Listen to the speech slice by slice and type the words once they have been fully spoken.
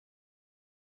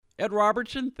Ed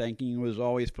Robertson, thanking you as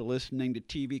always for listening to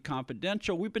TV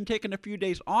Confidential. We've been taking a few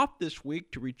days off this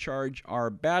week to recharge our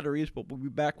batteries, but we'll be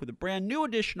back with a brand new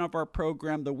edition of our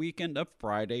program the weekend of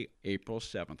Friday, April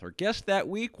 7th. Our guest that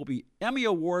week will be Emmy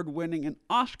Award-winning and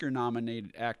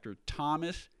Oscar-nominated actor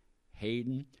Thomas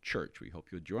Haden Church. We hope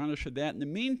you'll join us for that. In the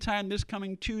meantime, this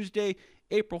coming Tuesday,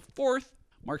 April 4th,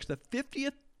 marks the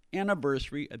 50th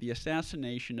anniversary of the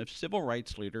assassination of civil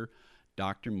rights leader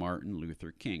Dr. Martin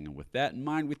Luther King. And with that in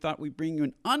mind, we thought we'd bring you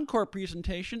an encore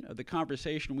presentation of the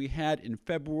conversation we had in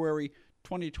February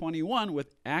 2021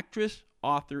 with actress,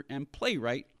 author, and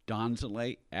playwright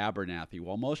Donzelle Abernathy.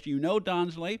 While most of you know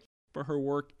Donzelle for her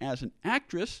work as an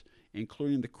actress,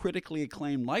 including the critically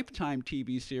acclaimed Lifetime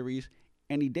TV series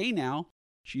Any Day Now,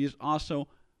 she is also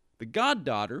the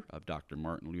goddaughter of Dr.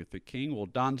 Martin Luther King, while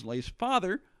Donzelle's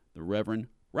father, the Reverend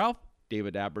Ralph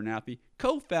David Abernathy,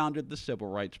 co-founded the civil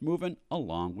rights movement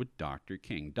along with Dr.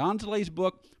 King. Donzelle's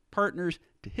book, Partners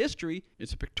to History,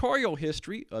 is a pictorial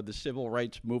history of the civil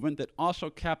rights movement that also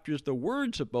captures the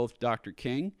words of both Dr.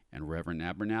 King and Reverend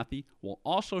Abernathy, while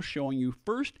also showing you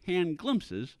first-hand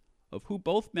glimpses of who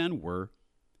both men were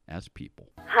as people.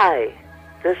 Hi,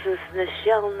 this is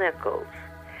Nichelle Nichols,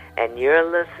 and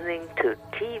you're listening to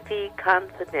TV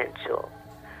Confidential.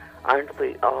 Aren't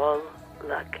we all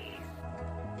lucky?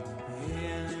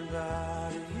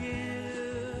 Anybody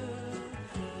here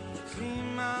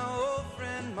seen my old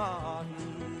friend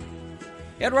Martin?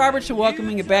 Ed Robertson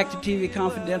welcoming you back to TV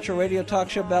Confidential, radio talk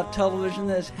show about television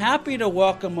that is happy to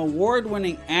welcome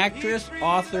award-winning actress,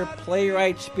 author,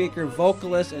 playwright, speaker,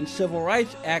 vocalist, and civil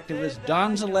rights activist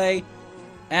Donzelle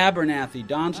Abernathy.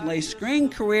 Donzelle's screen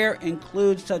career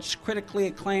includes such critically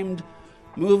acclaimed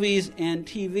movies and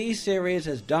TV series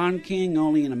as Don King,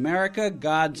 Only in America,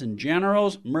 Gods and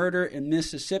Generals, Murder in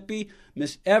Mississippi,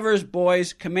 Miss Evers'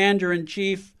 Boys,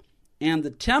 Commander-in-Chief, and The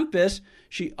Tempest.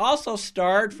 She also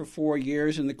starred for 4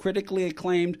 years in the critically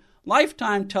acclaimed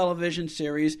Lifetime television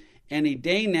series Any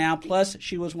Day Now, plus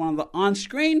she was one of the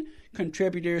on-screen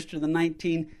contributors to the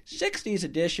 1960s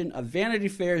edition of Vanity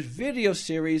Fair's video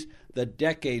series The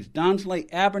Decades. Donzelle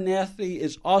Abernathy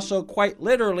is also quite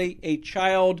literally a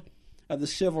child of the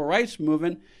civil rights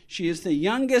movement. She is the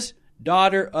youngest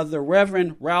daughter of the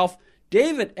Reverend Ralph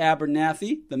David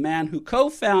Abernathy, the man who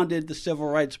co-founded the civil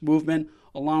rights movement,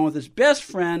 along with his best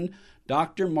friend,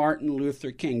 Dr. Martin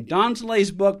Luther King.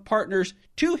 Donzelle's book, Partners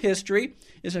to History,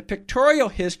 is a pictorial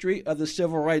history of the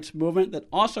civil rights movement that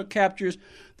also captures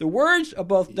the words of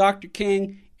both Dr.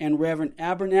 King and Reverend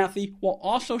Abernathy, while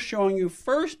also showing you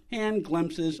first-hand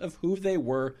glimpses of who they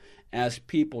were as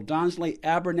people. Donzelle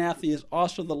Abernathy is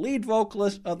also the lead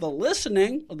vocalist of The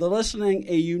Listening,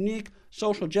 a unique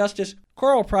social justice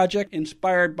choral project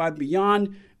inspired by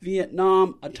Beyond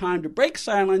Vietnam, A Time to Break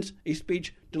Silence, a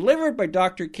speech delivered by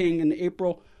Dr. King in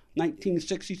April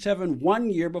 1967, 1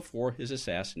 year before his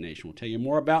assassination. We'll tell you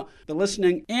more about The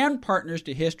Listening and Partners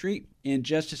to History in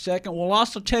just a second. We'll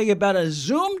also tell you about a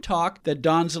Zoom talk that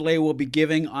Donzelle will be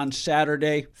giving on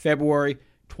Saturday, February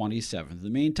 27th. In the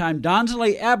meantime,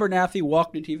 Donzelle Abernathy,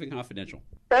 welcome to TV Confidential.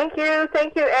 Thank you, Ed.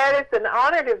 It's an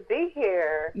honor to be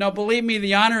here. No, believe me,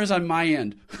 the honor is on my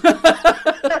end. And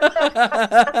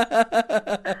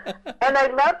I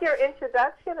love your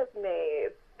introduction of me.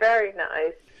 It's very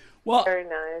nice. Well, very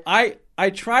nice. I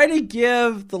try to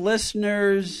give the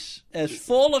listeners as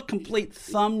full a complete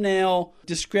thumbnail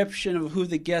description of who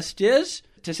the guest is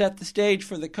to set the stage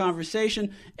for the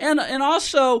conversation, and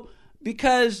also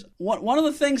because one of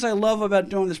the things I love about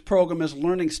doing this program is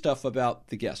learning stuff about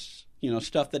the guests.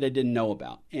 Stuff that I didn't know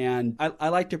about. And I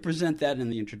like to present that in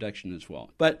the introduction as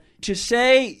well. But to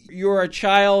say you're a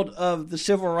child of the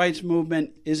civil rights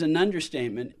movement is an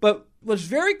understatement. But what's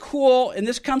very cool, and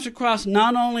this comes across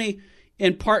not only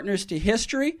in Partners to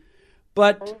History,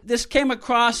 but this came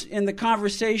across in the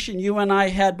conversation you and I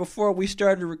had before we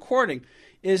started recording,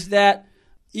 is that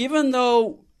even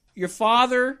though your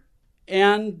father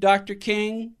and Dr.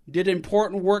 King did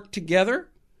important work together,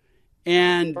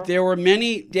 and there were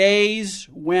many days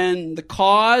when the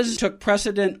cause took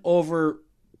precedent over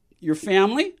your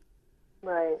family.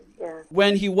 Right, yeah.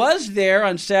 When he was there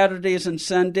on Saturdays and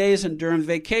Sundays and during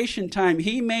vacation time,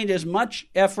 he made as much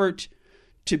effort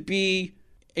to be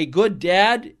a good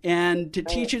dad and to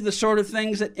teach you the sort of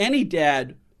things that any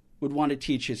dad would want to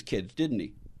teach his kids, didn't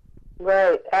he?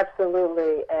 Right,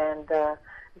 absolutely. And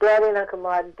Daddy and Uncle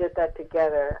Martin did that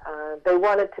together. They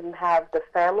wanted to have the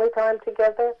family time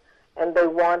together, and they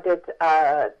wanted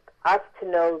us to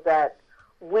know that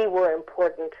we were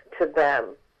important to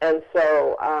them. And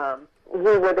so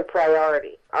we were the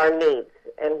priority, our needs,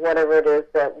 and whatever it is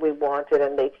that we wanted,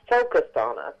 and they focused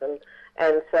on us.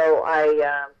 And so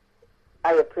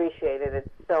I appreciated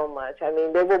it so much. I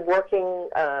mean, they were working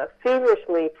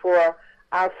feverishly for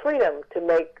our freedom to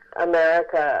make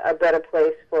America a better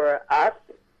place for us,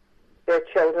 their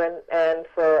children, and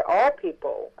for all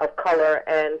people of color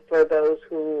and for those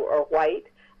who are white.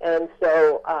 And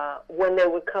so when they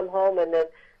would come home and then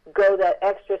go that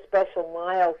extra special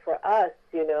mile for us,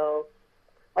 you know,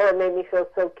 oh, it made me feel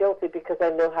so guilty because I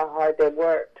knew how hard they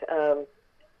worked.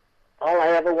 All I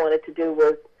ever wanted to do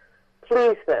was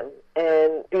please them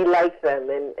and be like them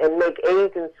and make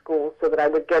A's in school so that I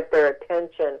would get their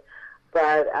attention.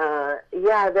 But,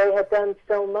 yeah, they had done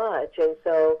so much. And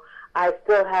so I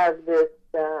still have this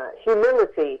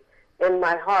humility in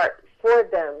my heart for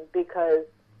them because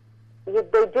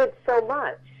they did so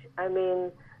much. I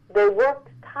mean, they worked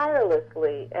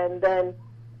tirelessly. And then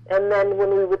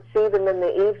when we would see them in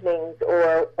the evenings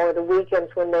or the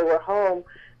weekends when they were home,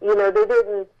 you know, they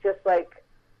didn't just like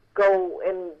go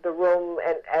in the room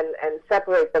and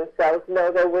separate themselves.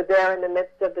 No, they were there in the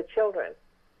midst of the children.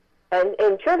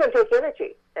 And children take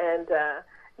energy. And,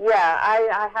 yeah,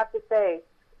 I have to say,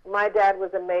 my dad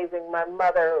was amazing. My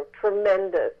mother,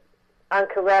 tremendous. Aunt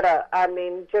Coretta, I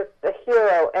mean, just a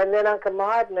hero. And then Uncle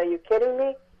Martin, are you kidding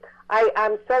me?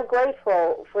 I'm so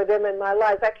grateful for them in my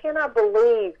life. I cannot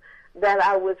believe that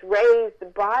I was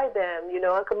raised by them. You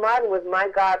know, Uncle Martin was my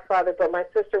godfather, but my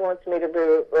sister wants me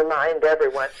to remind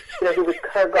everyone, you know, he was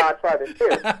her godfather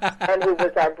too, and he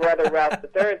was our brother Ralph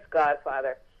III's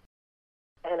godfather.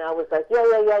 And I was like,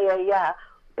 yeah.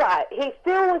 But he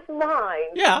still was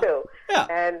mine too.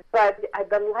 Yeah. But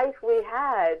the life we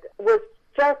had was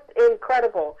just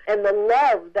incredible, and the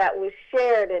love that was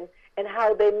shared, and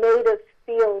how they made us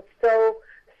feel so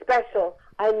special.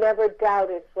 I never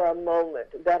doubted for a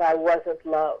moment that I wasn't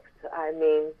loved. I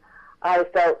mean, I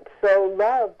felt so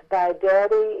loved by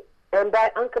Daddy and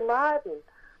by Uncle Martin,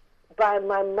 by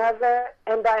my mother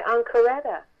and by Aunt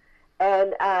Coretta.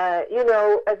 And, you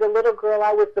know, as a little girl,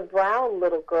 I was the brown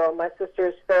little girl. My sister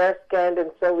is fair-skinned,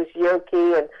 and so was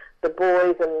Yoki and the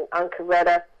boys and Aunt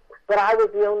Coretta. But I was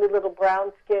the only little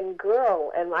brown-skinned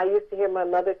girl. And I used to hear my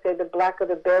mother say, the blacker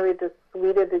the berry, the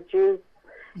sweeter the juice.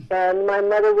 And my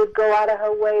mother would go out of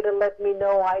her way to let me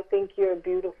know, I think you're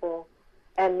beautiful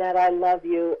and that I love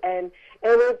you. And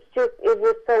it's just, it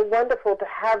was so wonderful to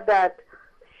have that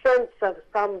sense of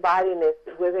somebodiness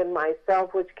within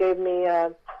myself, which gave me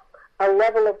a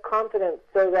level of confidence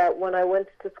so that when I went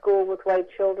to school with white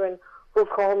children who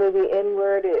called me the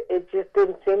N-word, it just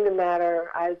didn't seem to matter.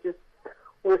 I just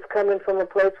was coming from a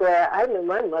place where I knew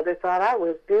my mother thought I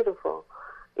was beautiful.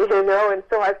 You know, and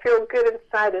so I feel good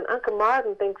inside. And Uncle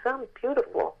Martin thinks I'm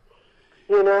beautiful,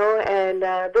 you know, and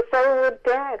the same with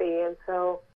Daddy. And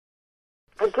so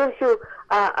it gives you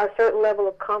a certain level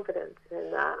of confidence,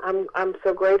 and I'm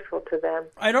so grateful to them.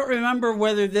 I don't remember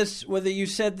whether you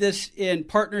said this in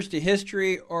Partners to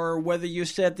History or whether you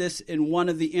said this in one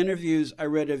of the interviews I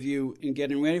read of you in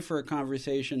Getting Ready for a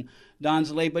Conversation,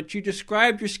 Donsley, but you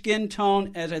described your skin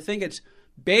tone as, I think it's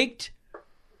baked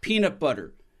peanut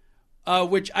butter.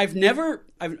 Which I've never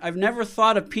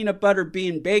thought of peanut butter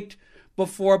being baked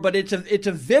before, but it's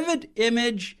a vivid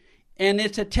image, and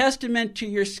it's a testament to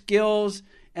your skills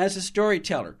as a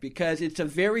storyteller because it's a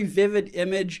very vivid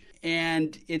image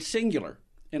and it's singular,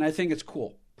 and I think it's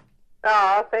cool.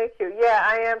 Oh, thank you. Yeah,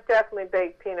 I am definitely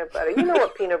baked peanut butter. You know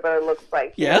what peanut butter looks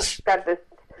like? Yes. It's got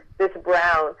this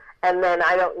brown, and then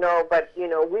I don't know, but you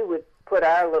know, we would put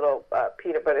our little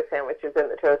peanut butter sandwiches in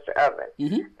the toaster oven,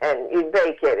 and you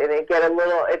bake it, and it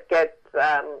gets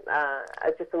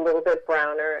just a little bit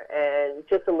browner, and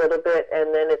just a little bit,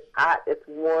 and then it's hot, it's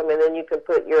warm, and then you can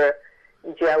put your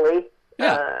jelly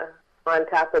on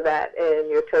top of that, and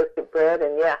your toasted bread,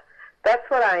 and yeah, that's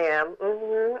what I am,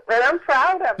 and I'm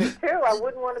proud of it too. I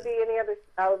wouldn't want to be any other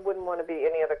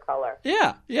color.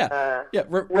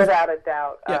 Without a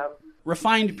doubt.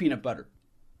 Refined peanut butter.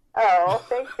 Oh,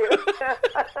 thank you.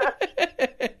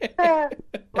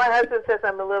 My husband says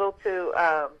I'm a little too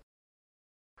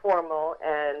formal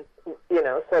and, you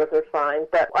know, sort of refined.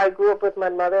 But I grew up with my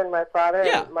mother and my father.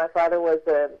 Yeah. And my father was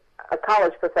a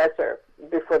college professor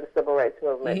before the Civil Rights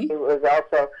Movement. He was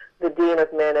also the Dean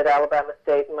of Men at Alabama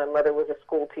State, and my mother was a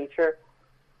school teacher.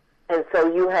 And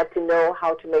so you had to know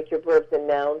how to make your verbs and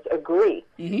nouns agree.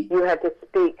 You had to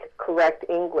speak correct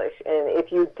English. And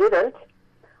if you didn't,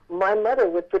 my mother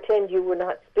would pretend you were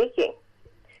not speaking.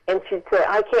 And she'd say,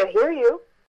 I can't hear you.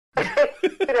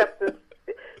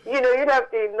 You'd have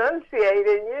to enunciate,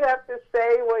 and you'd have to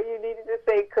say what you needed to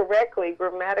say correctly,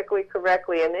 grammatically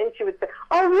correctly. And then she would say,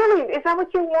 oh, really? Is that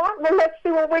what you want? Well, let's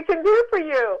see what we can do for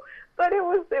you. But it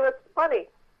was funny.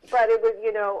 But it was,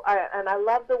 you know, and I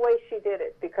love the way she did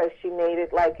it because she made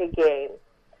it like a game.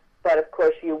 but of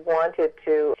course you wanted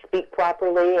to speak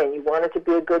properly, and you wanted to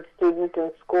be a good student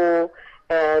in school,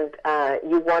 and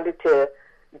you wanted to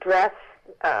dress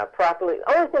properly.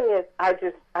 The only thing is,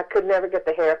 I could never get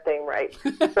the hair thing right,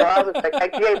 so I was like, I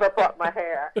gave up on my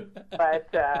hair. But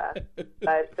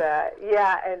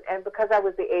yeah, and because I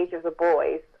was the age of the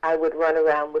boys, I would run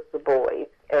around with the boys,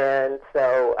 and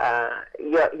so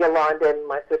Yolanda and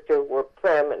my sister were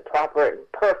prim and proper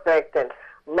and perfect, and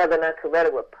Mother and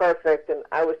Coretta were perfect, and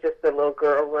I was just a little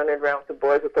girl running around with the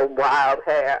boys with the wild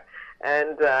hair.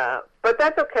 And but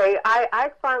that's okay.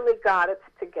 I finally got it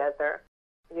together,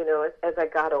 you know, as I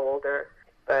got older.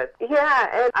 But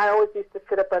yeah, and I always used to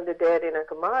sit up under Daddy and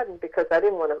Uncle Martin because I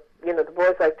didn't want to, you know, the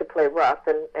boys like to play rough,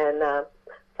 and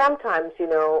sometimes, you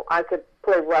know, I could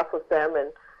play rough with them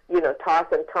and, you know,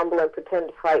 toss and tumble and pretend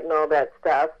to fight and all that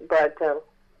stuff, but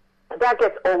that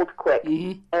gets old quick.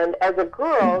 Mm-hmm. And as a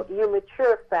girl, you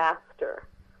mature faster,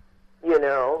 you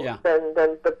know,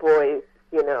 than the boys,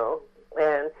 you know.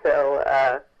 And so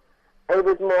it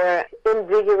was more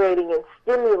invigorating and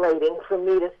stimulating for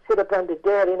me to sit up under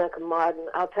Daddy and Uncle Martin.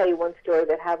 I'll tell you one story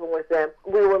that happened with them.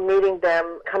 We were meeting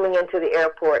them coming into the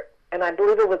airport, and I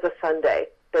believe it was a Sunday.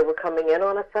 They were coming in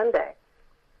on a Sunday.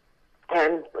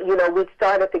 And, you know, we'd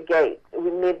start at the gate.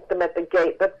 We'd meet them at the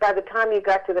gate. But by the time you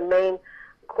got to the main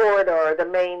corridor, the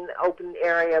main open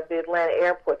area of the Atlanta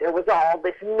airport, there was all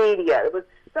this media. There was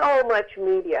so much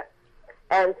media.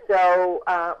 And so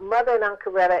Mother and Aunt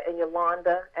Coretta and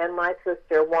Yolanda and my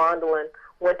sister, Wandolyn,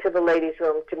 went to the ladies'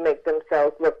 room to make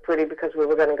themselves look pretty because we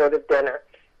were going to go to dinner.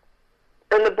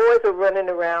 And the boys were running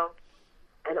around,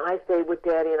 and I stayed with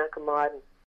Daddy and Uncle Martin.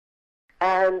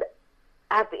 And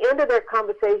at the end of their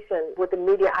conversation with the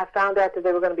media, I found out that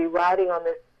they were going to be riding on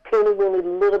this teeny-weeny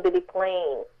little bitty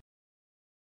plane.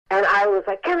 And I was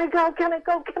like, can I go,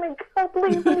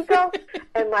 please, let me go.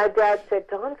 And my dad said,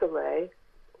 Donzale,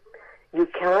 you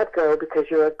cannot go because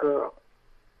you're a girl.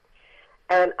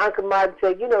 And Uncle Martin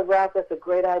said, you know, Ralph, that's a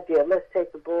great idea. Let's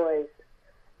take the boys.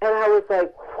 And I was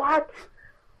like, what?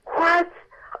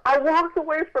 I walked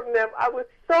away from them. I was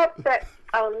so upset.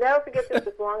 I'll never forget this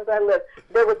as long as I live.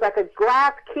 There was like a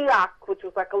glass kiosk, which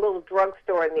was like a little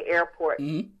drugstore in the airport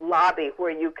lobby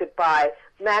where you could buy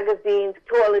magazines,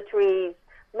 toiletries,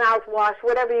 mouthwash,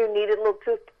 whatever you needed, little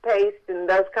toothpaste and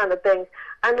those kind of things.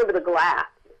 I remember the glass.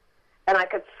 And I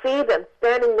could see them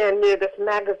standing there near this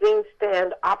magazine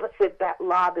stand opposite that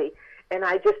lobby. And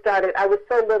I just started, I was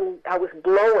so little, I was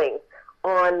blowing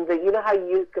on the, you know how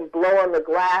you can blow on the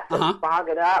glass and fog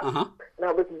it up? And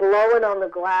I was blowing on the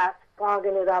glass,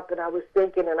 fogging it up, and I was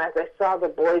thinking, and as I saw the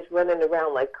boys running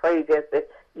around like crazy, I said,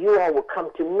 you all will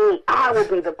come to me. I will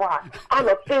be the boss. I'm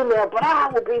a female, but I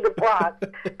will be the boss.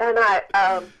 And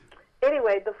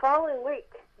anyway, the following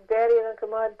week, Daddy and Uncle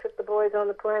Martin took the boys on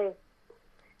the plane.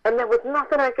 And there was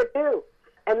nothing I could do.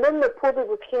 And then the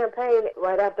political campaign,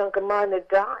 right after Uncle Martin had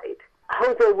died,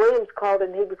 Jose Williams called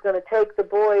and he was going to take the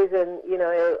boys and, you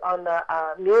know, on the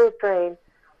mule train.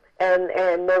 And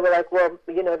they were like, well,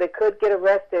 you know, they could get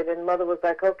arrested. And Mother was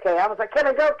like, okay. I was like, can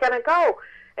I go?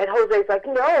 And Jose's like,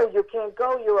 no, you can't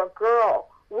go. You're a girl.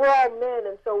 We're all men,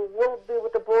 and so we'll be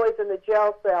with the boys in the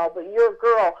jail cell. But you're a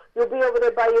girl. You'll be over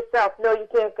there by yourself. No, you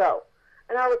can't go.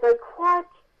 And I was like, what?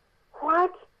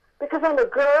 Because I'm a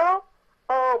girl?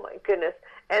 Oh, my goodness.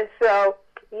 And so,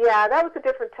 yeah, that was a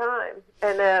different time.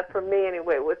 And for me,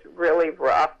 anyway, it was really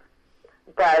rough.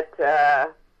 But,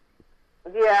 yeah,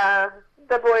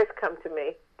 the boys come to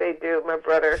me. They do. My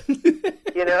brother,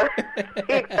 you know,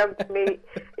 he'd come to me.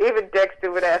 Even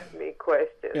Dexter would ask me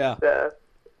questions. Yeah.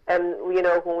 And, you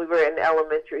know, when we were in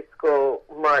elementary school,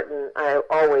 Martin, I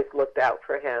always looked out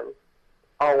for him.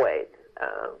 Always.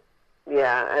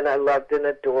 Yeah, and I loved and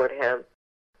adored him.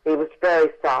 He was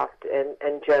very soft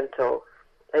and gentle,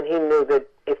 and he knew that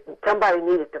if somebody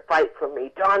needed to fight for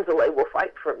me, Donzale will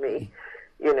fight for me.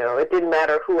 You know, it didn't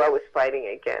matter who I was fighting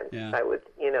against. Yeah. I would,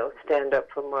 you know, stand up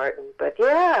for Martin. But,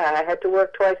 yeah, I had to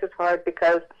work twice as hard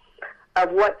because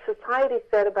of what society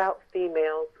said about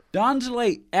females.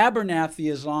 Donzale Abernathy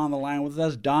is on the line with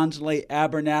us. Donzale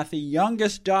Abernathy,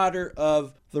 youngest daughter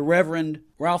of the Reverend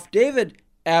Ralph David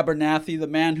Abernathy, the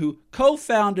man who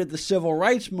co-founded the civil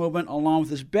rights movement along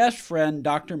with his best friend,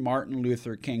 Dr. Martin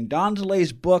Luther King.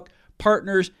 Donzale's book,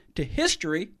 Partners to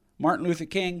History, Martin Luther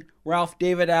King, Ralph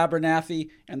David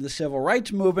Abernathy, and the Civil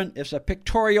Rights Movement, is a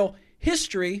pictorial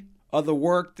history of the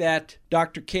work that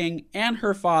Dr. King and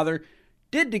her father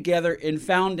did together in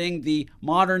founding the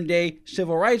modern-day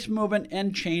civil rights movement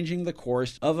and changing the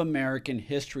course of American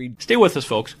history. Stay with us,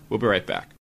 folks. We'll be right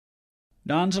back.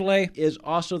 Donzale is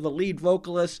also the lead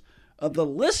vocalist of The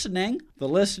Listening,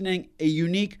 a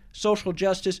unique social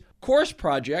justice Course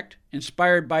Project,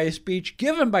 inspired by a speech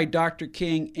given by Dr.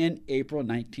 King in April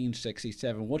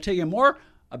 1967. We'll tell you more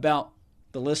about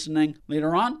the listening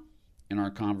later on in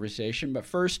our conversation. But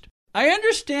first, I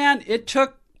understand it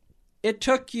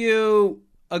took you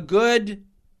a good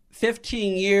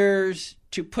 15 years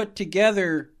to put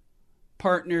together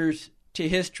Partners to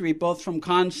History, both from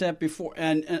concept before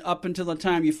and up until the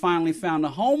time you finally found a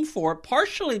home for it,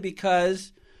 partially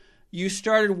because you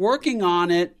started working on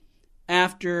it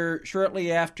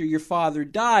shortly after your father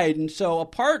died. And so a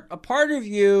part of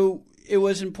you, it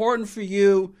was important for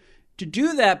you to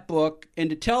do that book and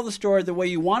to tell the story the way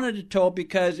you wanted it told,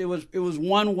 because it was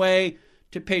one way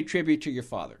to pay tribute to your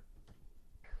father.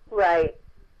 Right.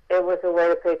 It was a way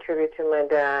to pay tribute to my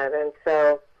dad. And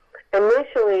so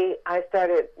initially I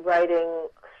started writing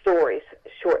stories,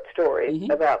 short stories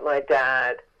about my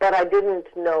dad, but I didn't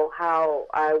know how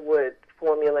I would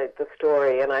formulate the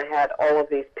story, and I had all of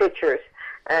these pictures.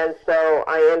 And so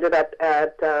I ended up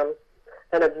at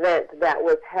an event that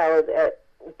was held at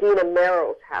Dina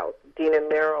Merrill's house. Dina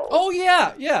Merrill. Oh,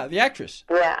 yeah, the actress.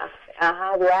 Yeah,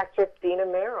 the actress Dina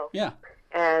Merrill. Yeah.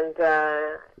 And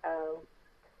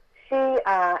she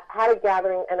had a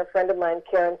gathering, and a friend of mine,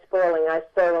 Karen Sperling, I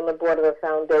served on the board of a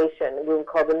foundation. We were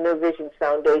called the New Visions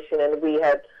Foundation, and we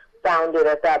had founded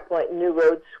at that point New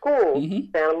Road School,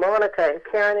 Santa Monica, and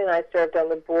Karen and I served on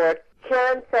the board.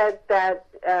 Karen said that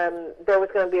there was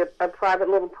going to be a private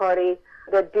little party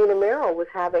that Dina Merrill was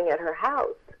having at her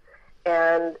house,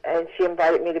 and she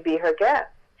invited me to be her guest.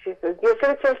 She says, "You're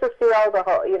going to see all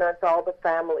it's all the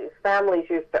families. Families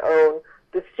used to own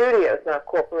the studios, not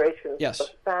corporations,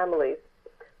 but families.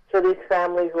 So these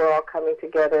families were all coming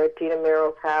together at Dina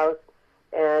Merrill's house,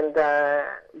 and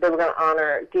they were going to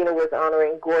honor, Dina was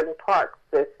honoring Gordon Parks,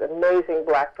 this amazing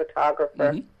black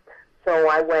photographer. So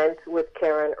I went with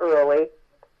Karen early,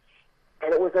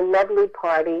 and it was a lovely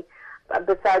party.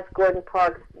 Besides Gordon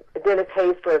Parks, Dennis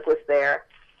Haysbert was there.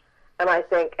 And I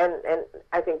think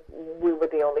we were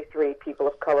the only three people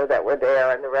of color that were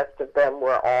there, and the rest of them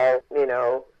were all,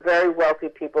 very wealthy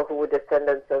people who were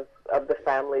descendants of the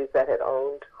families that had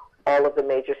owned all of the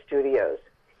major studios.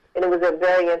 And it was a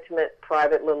very intimate,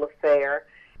 private little affair.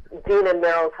 Dina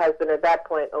Merrill's husband at that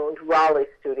point owned Raleigh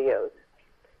Studios.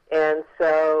 And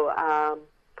so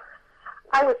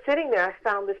I was sitting there. I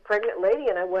found this pregnant lady,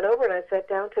 and I went over and I sat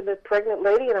down to the pregnant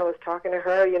lady, and I was talking to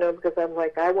her, because I'm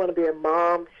like, I want to be a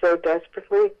mom so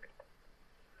desperately.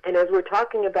 And as we're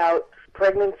talking about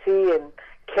pregnancy and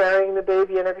carrying the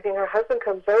baby and everything, her husband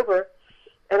comes over,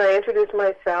 and I introduce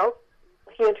myself.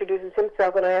 He introduces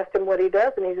himself, and I asked him what he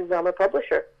does, and he says, I'm a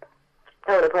publisher.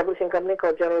 I own a publishing company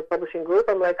called General Publishing Group.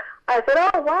 I said,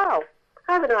 oh, wow,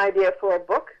 I have an idea for a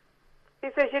book. He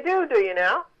says, you do you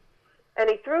now? And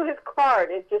he threw his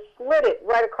card and just slid it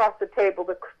right across the table.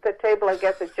 The table, I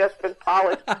guess, had just been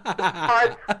polished. The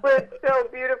card slid so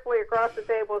beautifully across the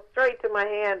table, straight to my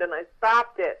hand, and I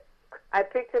stopped it. I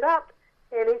picked it up,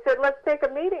 and he said, let's take a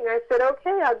meeting. I said,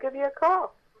 okay, I'll give you a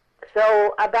call.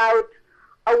 So about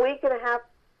a week and a half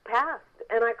passed,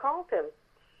 and I called him.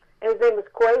 And his name was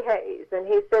Quay Hayes, and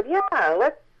he said, yeah,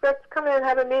 let's come in and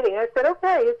have a meeting. I said,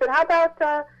 okay. He said, how about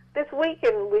this week?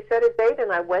 And we set a date,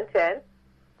 and I went in.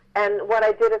 And what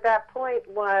I did at that point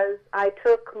was I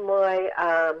took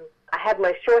I had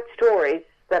my short stories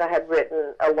that I had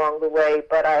written along the way,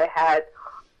 but I had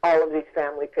all of these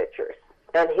family pictures.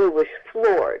 And he was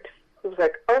floored. He was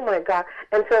like, oh, my God.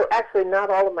 And so actually not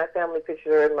all of my family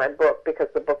pictures are in my book because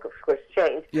the book, of course,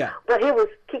 changed. Yeah. But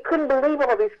he couldn't believe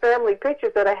all these family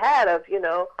pictures that I had of,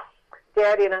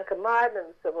 Daddy and Uncle Martin and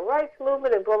the Civil Rights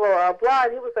Movement and blah, blah, blah, blah.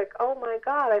 And he was like, oh, my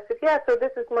God. I said, yeah, so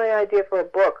this is my idea for a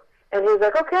book. And he was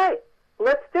like, okay,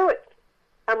 let's do it.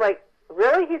 I'm like,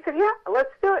 really? He said, yeah,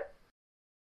 let's do it.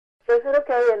 So I said,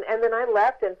 okay, and then I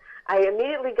left, and I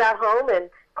immediately got home and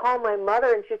called my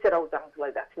mother, and she said, oh,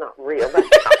 that's not real. That's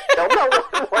not, no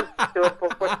one wants to do it for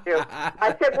you.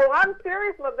 I said, well, I'm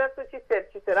serious, Mom. That's what she said.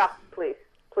 She said, oh, please.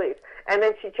 And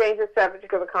then she changed the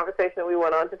subject of the conversation, and we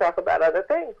went on to talk about other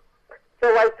things. So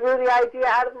I threw the idea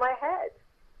out of my head.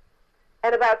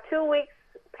 And about 2 weeks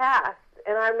passed,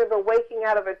 and I remember waking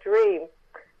out of a dream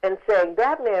and saying,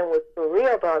 that man was for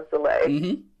real, Don Soleil.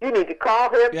 You need to call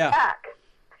him back.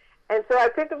 And so I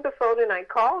picked up the phone and I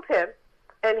called him,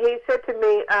 and he said to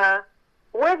me,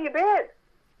 where have you been?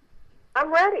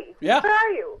 I'm ready. Yeah. Where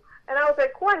are you? And I was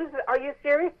like, what? He said, are you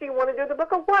serious? Do you want to do the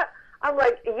book or what? I'm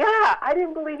like, yeah, I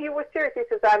didn't believe you were serious. He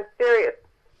says, I'm serious.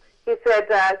 He said,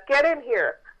 get in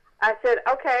here. I said,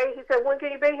 okay. He said, when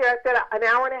can you be here? I said, an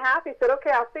hour and a half. He said,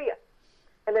 okay, I'll see you.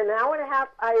 And in an hour and a half,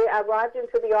 I arrived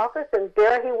into the office, and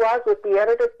there he was with the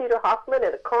editor, Peter Hoffman,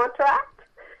 and a contract.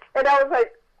 And I was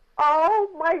like, oh,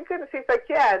 my goodness. He's like,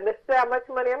 yeah, and this is how much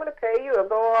money I'm going to pay you, and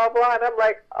blah, blah, blah. And I'm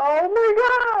like, oh, my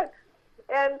God.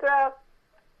 And,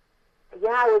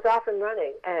 yeah, I was off and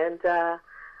running. And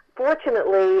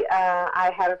fortunately,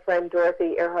 I had a friend,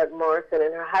 Dorothy Earhart Morrison,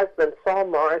 and her husband, Saul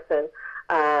Morrison,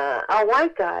 a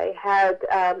white guy, I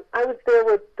was there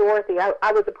with Dorothy.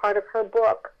 I was a part of her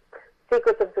book,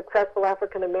 Secrets of Successful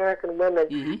African American Women.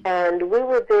 Mm-hmm. And we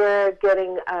were there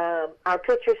getting our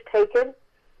pictures taken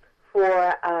for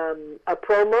a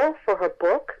promo for her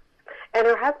book. And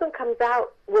her husband comes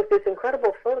out with this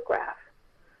incredible photograph,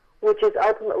 which is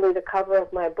ultimately the cover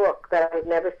of my book that I had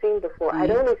never seen before. Mm-hmm.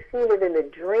 I'd only seen it in a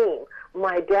dream.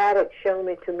 My dad had shown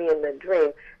it to me in the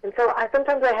dream. And so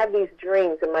sometimes I have these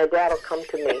dreams, and my dad will come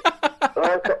to me.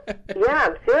 Yeah,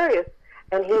 I'm serious.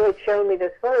 And he had shown me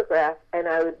this photograph, and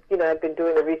I'd been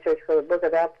doing the research for the book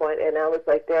at that point, and I was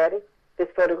like, Daddy, this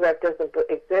photograph doesn't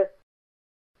exist.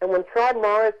 And when Saul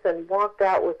Morrison walked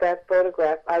out with that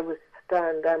photograph, I was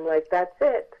stunned. I'm like, that's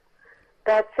it.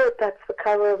 That's it. That's the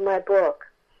cover of my book.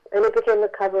 And it became the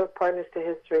cover of Partners to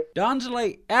History.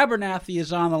 Donsley Abernathy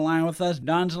is on the line with us.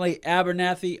 Donsley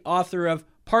Abernathy, author of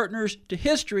Partners to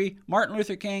History, Martin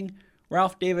Luther King,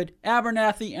 Ralph David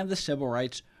Abernathy, and the Civil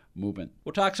Rights Movement.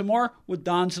 We'll talk some more with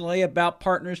Donsley about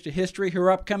Partners to History,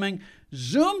 her upcoming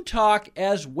Zoom talk,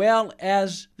 as well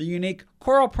as the unique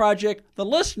Choral Project, The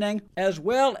Listening, as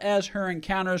well as her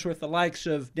encounters with the likes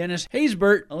of Dennis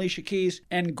Haysbert, Alicia Keys,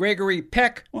 and Gregory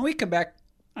Peck when we come back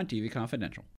on TV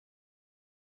Confidential.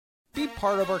 Be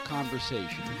part of our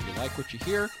conversation. If you like what you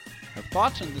hear, have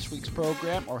thoughts on this week's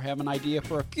program, or have an idea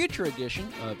for a future edition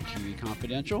of TV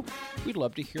Confidential, we'd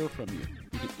love to hear from you.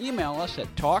 You can email us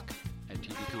at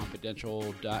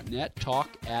talk@tvconfidential.net,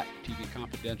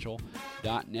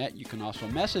 talk@tvconfidential.net. You can also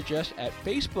message us at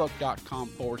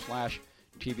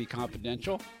facebook.com/TV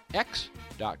Confidential,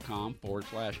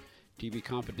 x.com/TV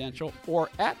Confidential, or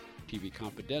at TV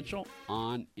Confidential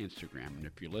on Instagram. And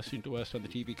if you're listening to us on the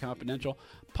TV Confidential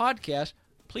podcast,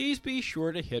 please be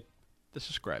sure to hit the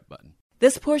subscribe button.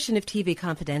 This portion of TV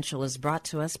Confidential is brought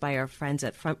to us by our friends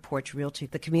at Front Porch Realty,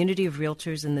 the community of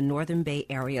realtors in the Northern Bay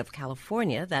area of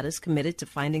California that is committed to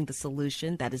finding the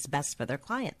solution that is best for their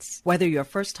clients. Whether you're a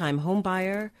first-time home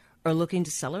buyer or looking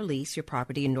to sell or lease your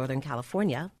property in Northern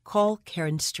California, call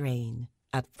Karen Strain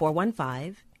at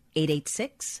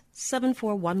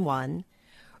 415-886-7411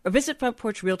 or visit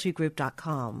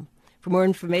frontporchrealtygroup.com for more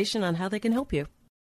information on how they can help you.